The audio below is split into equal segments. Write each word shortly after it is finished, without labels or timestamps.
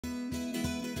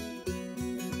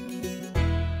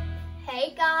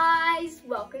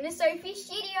welcome to Sophie's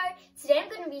studio. Today I'm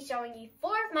going to be showing you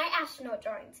 4 of my astronaut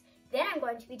drawings. Then I'm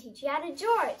going to be teaching you how to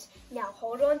draw it. Now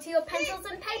hold on to your pencils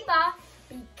and paper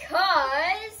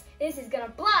because this is going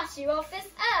to blast you off this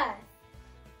earth.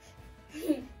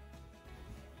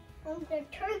 I'm the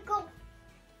turtle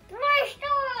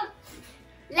blaster!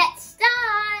 Let's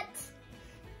start!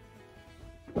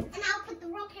 And I'll put the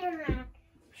rocket around.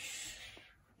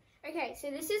 Okay,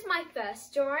 so this is my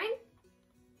first drawing.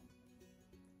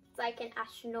 It's like an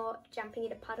astronaut jumping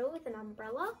in a puddle with an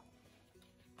umbrella.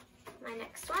 My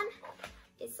next one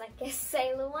is like a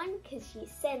sailor one because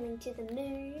she's sailing to the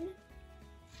moon.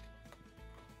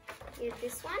 Here's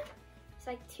this one. It's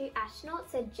like 2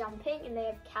 astronauts, they're jumping and they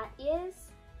have cat ears.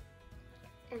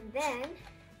 And then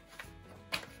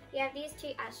you have these 2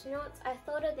 astronauts. I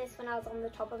thought of this when I was on the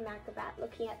top of Mount Kabat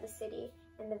looking at the city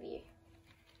and the view.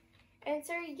 And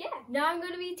so yeah, now I'm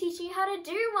going to be teaching you how to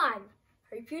do one.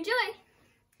 Hope you enjoy.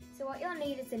 So what you'll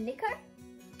need is a knicker,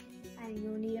 and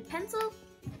you'll need a pencil,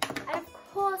 and of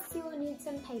course you will need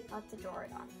some paper to draw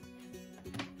it on.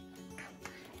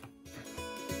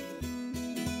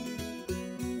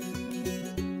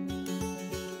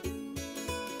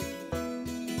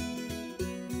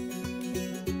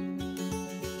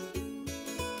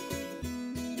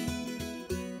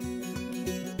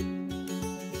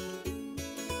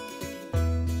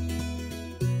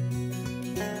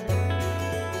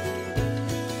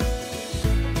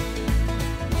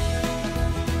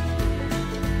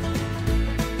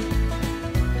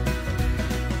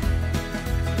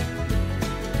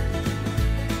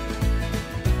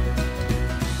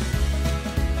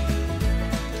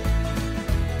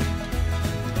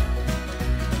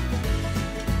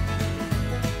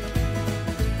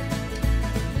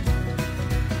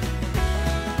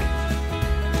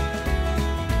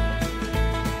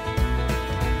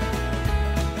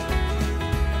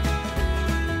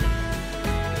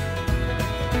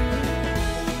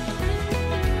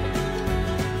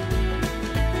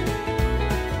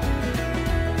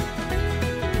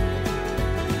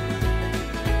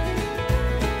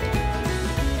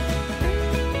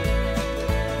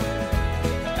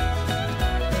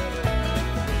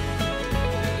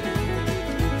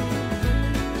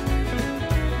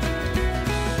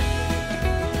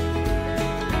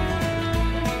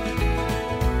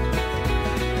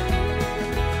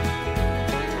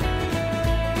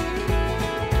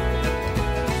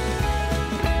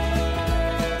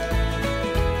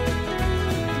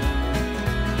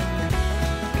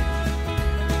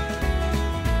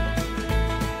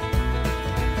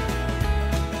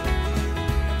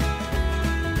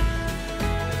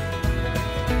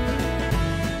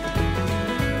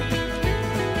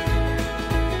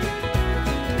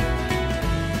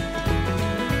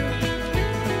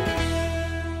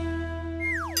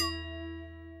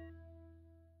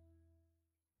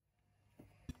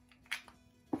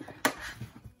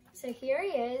 So here he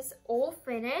is, all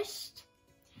finished.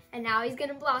 And now he's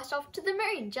gonna blast off to the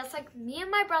moon, just like me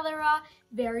and my brother are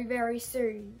very, very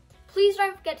soon. Please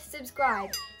don't forget to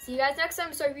subscribe. See you guys next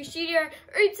time, Sophie's Studio.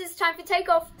 Oops, it's time for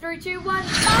takeoff. 3, 2, 1,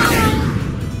 bye!